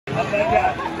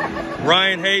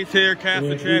Ryan Hayes here, Cast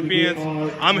of Champions.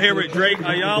 I'm here with Drake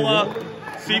Ayala,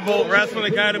 Sebolt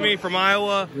Wrestling Academy from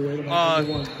Iowa,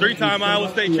 three-time Iowa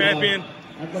State champion,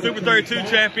 Super 32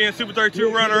 champion, Super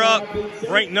 32 runner-up,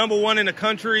 ranked #1 in the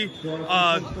country.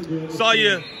 Saw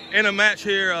you in a match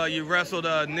here. You wrestled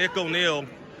Nick O'Neill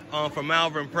from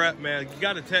Malvern Prep, man. You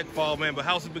got a tech fall, man, but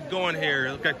how's it been going here?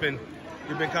 It looks like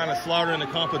you've been kind of slaughtering the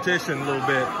competition a little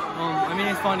bit. I mean,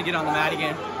 it's fun to get on the mat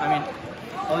again. I mean,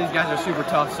 all these guys are super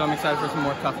tough, so I'm excited for some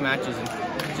more tough matches, and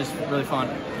it's just really fun.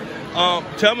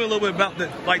 Tell me a little bit about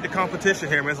the competition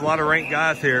here, man. There's a lot of ranked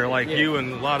guys here, like you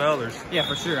and a lot of others. Yeah,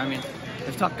 for sure. I mean,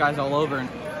 there's tough guys all over, and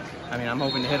I mean, I'm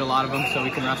hoping to hit a lot of them so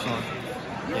we can wrestle them.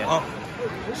 Yeah.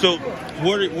 So,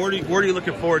 what are you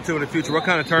looking forward to in the future? What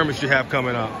kind of tournaments do you have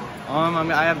coming up? I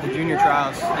mean, I have the junior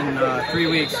trials in 3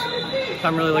 weeks, so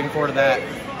I'm really looking forward to that.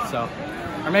 So,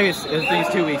 or maybe I think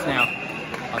it's 2 weeks now.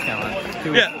 I'll count on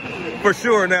 2 weeks. Yeah, for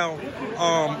sure. Now,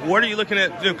 what are you looking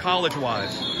at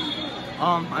college-wise?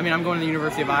 I mean, I'm going to the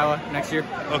University of Iowa next year.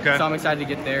 Okay. So I'm excited to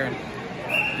get there and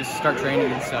just start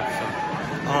training and stuff.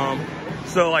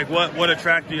 So, like, what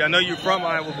attracted you? I know you're from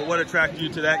Iowa, but what attracted you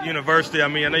to that university? I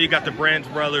mean, I know you got the Brands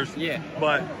brothers. Yeah.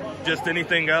 But just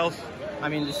anything else? I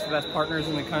mean, just the best partners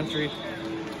in the country,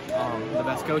 the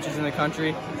best coaches in the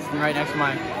country. It's right next to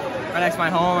my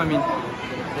home. I mean,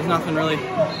 there's nothing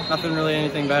really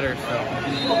anything better. So.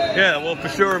 Yeah, well, for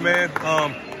sure, man.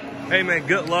 Hey, man,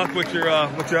 good luck with your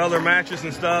other matches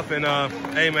and stuff, and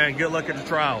hey, man, good luck at the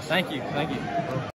trials. Thank you.